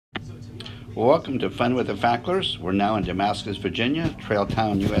Welcome to Fun with the Facklers. We're now in Damascus, Virginia, Trail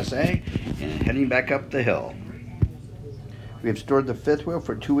Town, USA, and heading back up the hill. We have stored the fifth wheel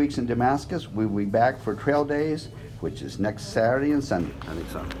for 2 weeks in Damascus. We'll be back for trail days, which is next Saturday and Sunday. I think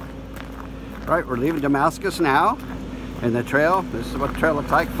so. All right, we're leaving Damascus now. And the trail, this is what the trail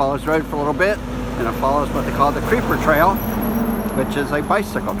looks like. Follows the road for a little bit, and it follows what they call the Creeper Trail, which is a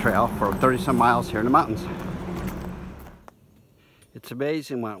bicycle trail for 30-some miles here in the mountains. It's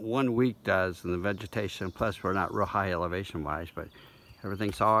amazing what 1 week does in the vegetation. Plus, we're not real high elevation wise, but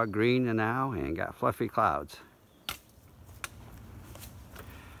everything's all green and now and got fluffy clouds.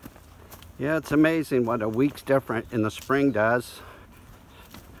 Yeah, it's amazing what a week's different in the spring does.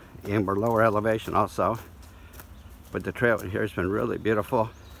 And we're lower elevation also. But the trail here has been really beautiful.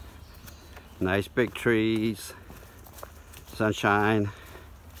 Nice big trees, sunshine,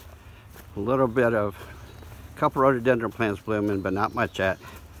 a little bit of couple rhododendron plants blooming, but not much yet.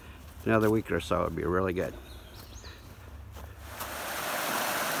 Another week or so would be really good.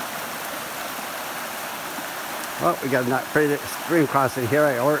 Well, we got a pretty stream crossing here.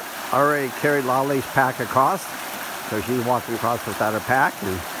 I already carried Lolly's pack across, so she's walking across without her pack,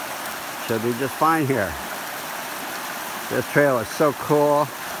 and she'll be just fine here. This trail is so cool.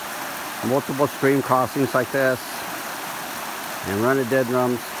 Multiple stream crossings like this, and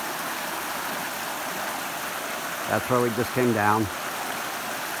rhododendrons. That's where we just came down.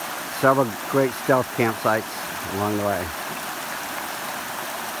 Several great stealth campsites along the way.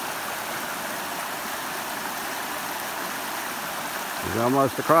 We're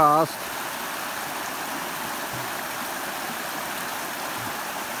almost across.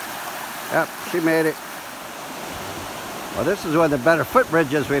 Yep, she made it. Well, this is one of the better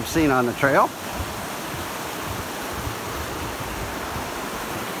footbridges we've seen on the trail.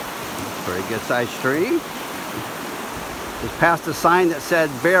 Pretty good sized stream. Just passed a sign that said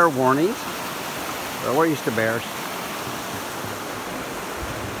bear warnings. Well, we're used to bears.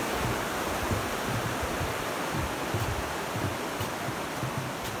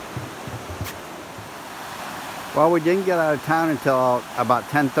 Well, we didn't get out of town until about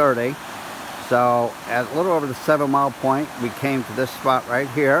 10:30. So at a little over the 7-mile point, we came to this spot right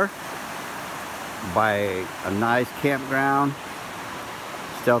here by a nice campground,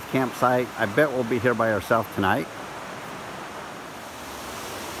 stealth campsite. I bet we'll be here by ourselves tonight.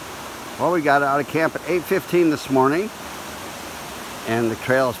 Well, we got out of camp at 8:15 this morning, and the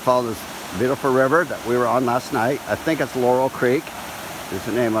trail has followed this beautiful river that we were on last night. I think it's Laurel Creek is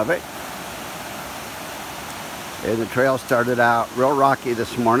the name of it. And the trail started out real rocky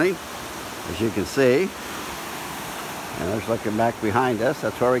this morning, as you can see. And there's looking back behind us.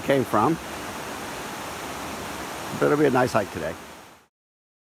 That's where we came from. But it'll be a nice hike today.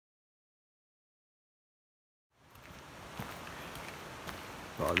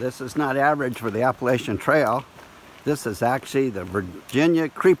 Well, this is not average for the Appalachian Trail. This is actually the Virginia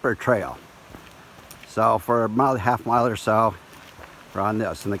Creeper Trail. So for a mile, half mile or so, we're on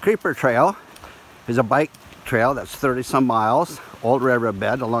this. And the Creeper Trail is a bike trail that's 30-some miles, old railroad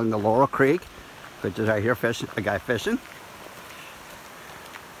bed along the Laurel Creek, which is right here fishing, a guy fishing.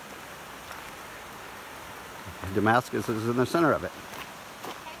 Damascus is in the center of it.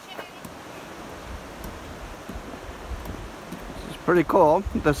 This is pretty cool.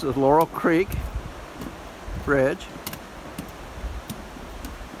 This is Laurel Creek Bridge.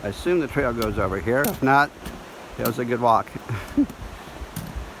 I assume the trail goes over here. If not, it was a good walk.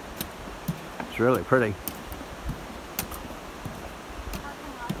 It's really pretty.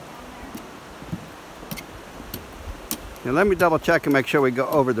 Now let me double check and make sure we go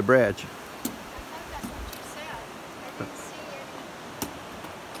over the bridge.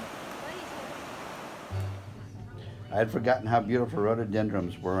 I had forgotten how beautiful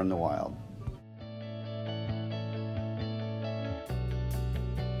rhododendrons were in the wild.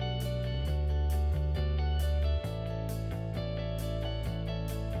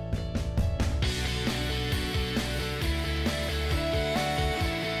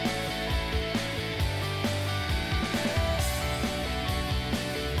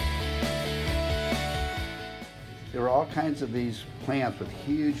 There are all kinds of these plants with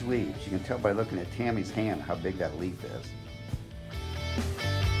huge leaves. You can tell by looking at Tammy's hand how big that leaf is.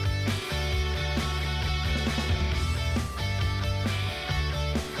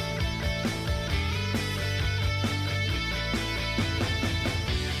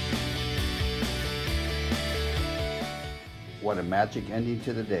 What a magic ending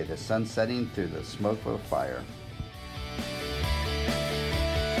to the day, the sun setting through the smoke of a fire.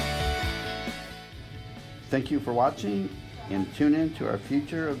 Thank you for watching, and tune in to our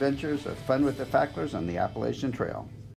future adventures of Fun with the Facklers on the Appalachian Trail.